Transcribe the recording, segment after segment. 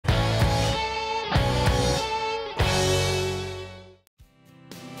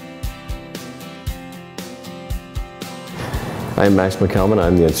I'm Max McCalman.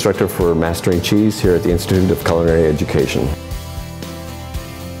 I'm the instructor for Mastering Cheese here at the Institute of Culinary Education.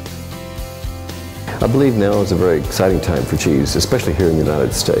 I believe now is a very exciting time for cheese, especially here in the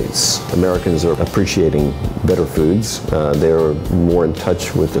United States. Americans are appreciating better foods. They're more in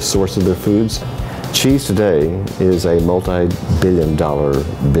touch with the source of their foods. Cheese today is a multi-billion-dollar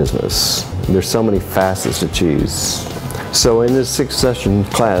business. There's so many facets to cheese. So in this 6-session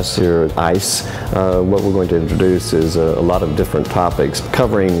class here at ICE, what we're going to introduce is a lot of different topics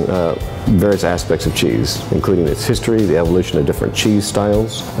covering various aspects of cheese, including its history, the evolution of different cheese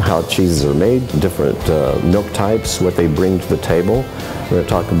styles, how cheeses are made, different milk types, what they bring to the table. We're going to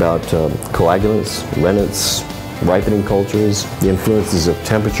talk about coagulants, rennet, ripening cultures, the influences of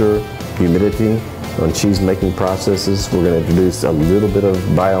temperature, humidity on cheese making processes. We're going to introduce a little bit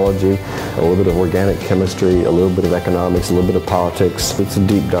of biology, a little bit of organic chemistry, a little bit of economics, a little bit of politics. It's a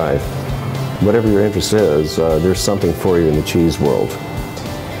deep dive. Whatever your interest is, there's something for you in the cheese world.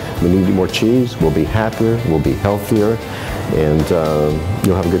 When you eat more cheese, we'll be happier, we'll be healthier, and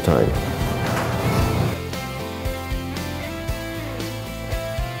you'll have a good time.